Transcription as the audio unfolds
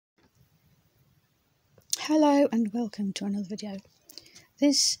Hello and welcome to another video.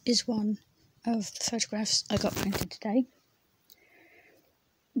 This is one of the photographs I got printed today.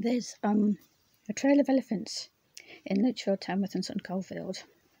 There's a trail of elephants in Lichfield, Tamworth and Sutton Coldfield.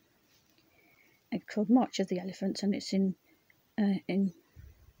 It's called March of the Elephants, and it's in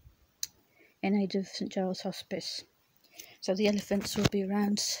aid of St Giles Hospice. So the elephants will be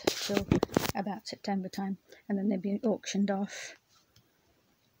around till about September time, and then they'll be auctioned off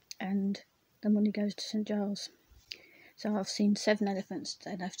and the money goes to St Giles. So I've seen 7 elephants,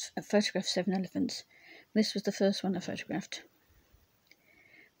 and I've photographed 7 elephants. This was the first one I photographed.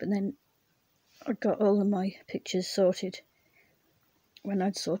 But then I got all of my pictures sorted when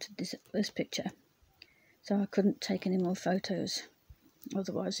I'd sorted this picture. So I couldn't take any more photos.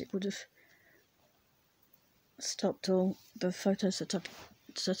 Otherwise it would have stopped all the photos that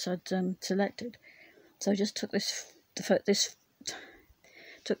I'd selected. So I just took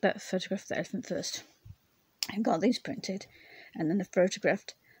took that photograph of the elephant first and got these printed, and then I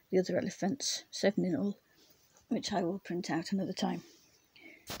photographed the other elephants, 7 in all, which I will print out another time.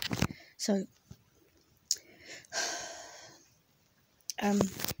 So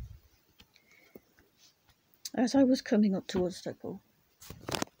as I was coming up towards Stokepole,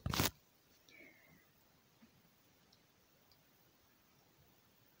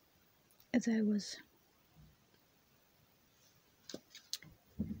 there was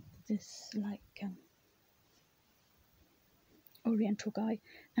this Oriental guy,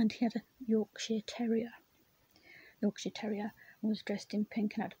 and he had a Yorkshire Terrier. Yorkshire Terrier was dressed in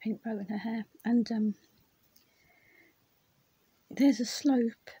pink and had a pink bow in her hair, and there's a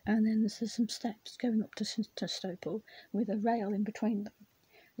slope, and then there's some steps going up to Stokepole with a rail in between them.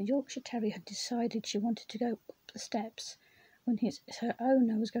 The Yorkshire Terrier had decided she wanted to go up the steps when her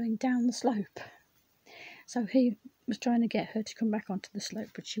owner was going down the slope. So he was trying to get her to come back onto the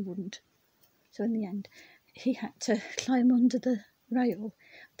slope, but she wouldn't. So in the end, he had to climb under the rail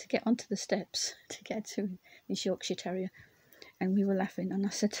to get onto the steps to get to his Yorkshire Terrier. And we were laughing, and I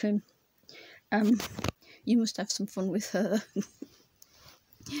said to him, you must have some fun with her.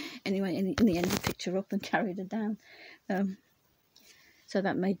 Anyway, in the end, he picked her up and carried her down. So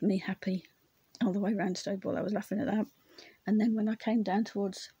that made me happy all the way around Stokepole. I was laughing at that. And then when I came down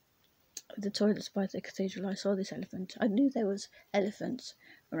towards the toilets by the cathedral, I saw this elephant. I knew there was elephants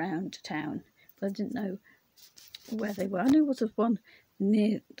around town, but I didn't know where they were. I knew there was one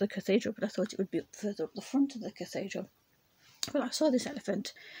near the cathedral, but I thought it would be further up the front of the cathedral. Well, I saw this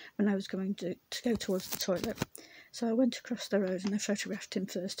elephant when I was going to go towards the toilet. So I went across the road and I photographed him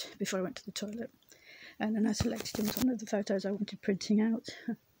first before I went to the toilet. And then I selected him as one of the photos I wanted printing out.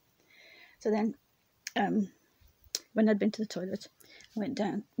 So then, when I'd been to the toilet, I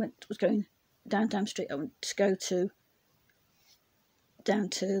was going down Dam Street. I went to go down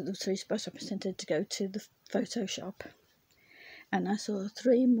to the Three Spice Shopping Centre to go to the photo shop. And I saw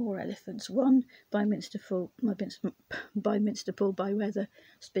 3 more elephants. One by Minster Pool, by where the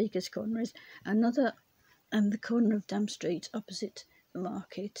Speaker's Corner is. Another the corner of Dam Street opposite the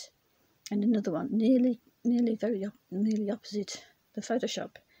market, and another one nearly opposite the photo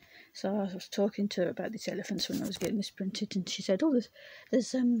shop. So I was talking to her about these elephants when I was getting this printed, and she said, "Oh,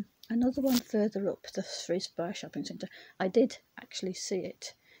 there's another one further up the Three Spire Shopping Centre." I did actually see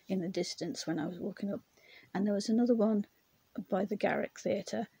it in the distance when I was walking up, and there was another one by the Garrick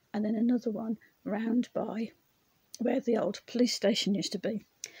Theatre, and then another one round by where the old police station used to be.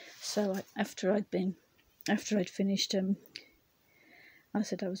 So after I'd finished, I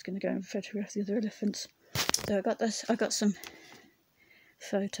said I was going to go and photograph the other elephants. So I got some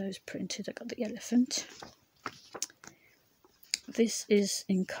photos printed. I got the elephant. This is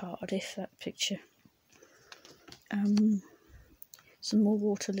in Cardiff, that picture. Some more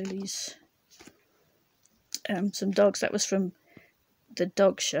water lilies. Some dogs. That was from the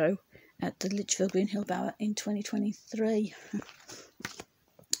dog show at the Lichfield Greenhill Bower in 2023.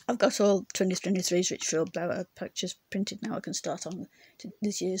 I've got all 2023's Lichfield Bower pictures printed now. I can start on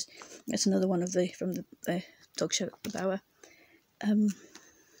this year's. It's another one of from the dog show at the Bower.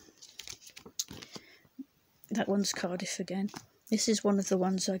 That one's Cardiff again. This is one of the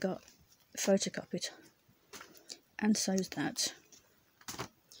ones I got photocopied, and so's that.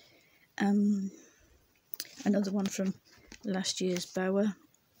 Another one from last year's Bower.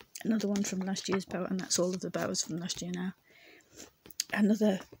 Another one from last year's Bower, and that's all of the Bowers from last year now.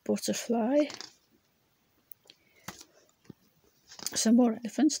 Another butterfly. Some more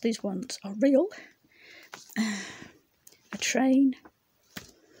elephants. These ones are real. A train.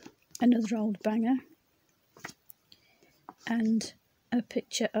 Another old banger. And a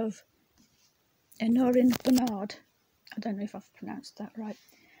picture of Enorin Bernard. I don't know if I've pronounced that right.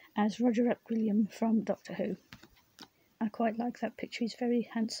 as Roger William from Doctor Who. I quite like that picture. He's very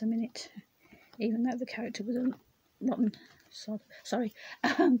handsome in it, even though the character was a rotten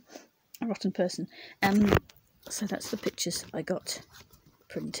a rotten person. So that's the pictures I got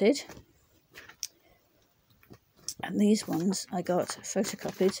printed, and these ones I got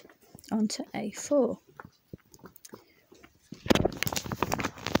photocopied onto A4.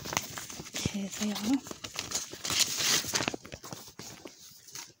 Here they are.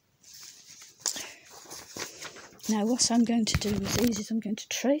 Now what I'm going to do with these is I'm going to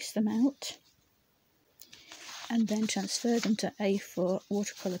trace them out and then transfer them to A4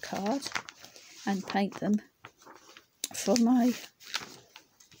 watercolour card and paint them for my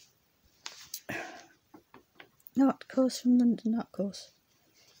art course from London Art Course.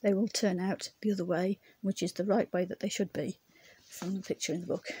 They will turn out the other way, which is the right way that they should be from the picture in the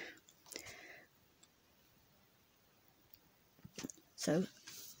book. So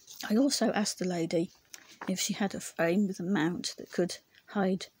I also asked the lady if she had a frame with a mount that could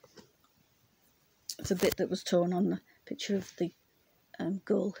hide the bit that was torn on the picture of the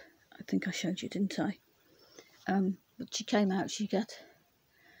gull. I think I showed you, didn't I? But she came out, she got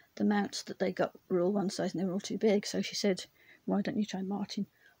the mounts that they got were all one size and they were all too big, so she said, why don't you try Martin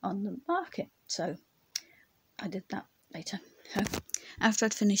on the market? So I did that later. So after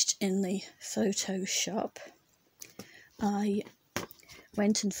I'd finished in the photo shop, I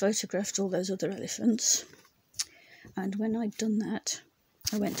went and photographed all those other elephants, and when I'd done that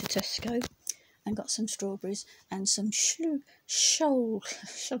I went to Tesco and got some strawberries and some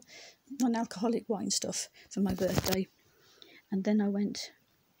non-alcoholic wine stuff for my birthday, and then I went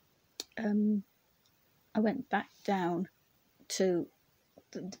back down to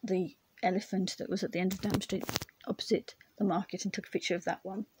the elephant that was at the end of Dam Street opposite the market and took a picture of that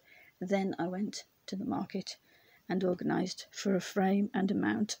one. Then I went to the market and organised for a frame and a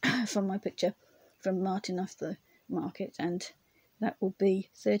mount for my picture from Martin off the market, and that will be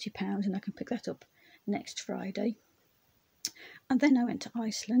 £30 and I can pick that up next Friday. And then I went to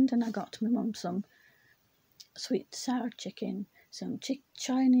Iceland and I got my mum some sweet sour chicken, some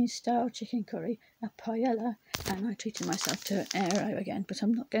Chinese style chicken curry, a paella, and I treated myself to an aero again, but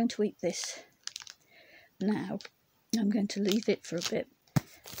I'm not going to eat this now. I'm going to leave it for a bit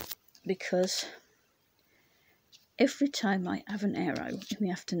because every time I have an aero in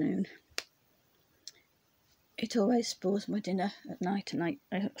the afternoon, it always spoils my dinner at night, and I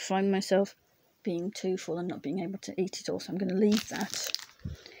find myself being too full and not being able to eat it all. So I'm going to leave that.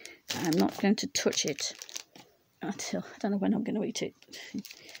 I'm not going to touch it until I don't know when I'm going to eat it.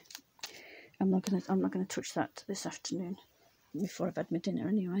 I'm not going to touch that this afternoon before I've had my dinner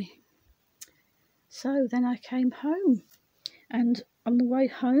anyway. So then I came home, and on the way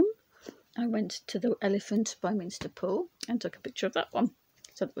home I went to the elephant by Minster Pool and took a picture of that one.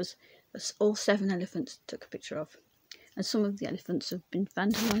 So it was all 7 elephants took a picture of, and some of the elephants have been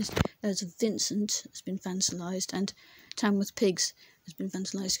vandalised. There's Vincent has been vandalised, and Tamworth Pigs has been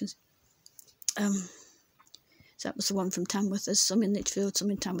vandalised because so that was the one from Tamworth. There's some in Lichfield, some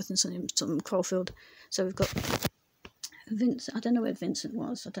in Tamworth, and some in Caulfield. So we've got Vincent. I don't know where Vincent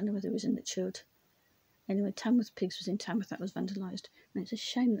was. I don't know whether he was in Lichfield. Anyway, Tamworth Pigs was in Tamworth. That was vandalised, and it's a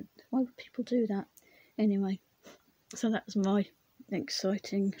shame that why would people do that? Anyway, so that was my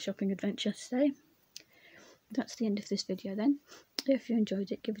exciting shopping adventure today. That's the end of this video then. If you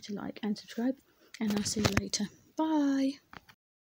enjoyed it, give it a like and subscribe, and I'll see you later. Bye.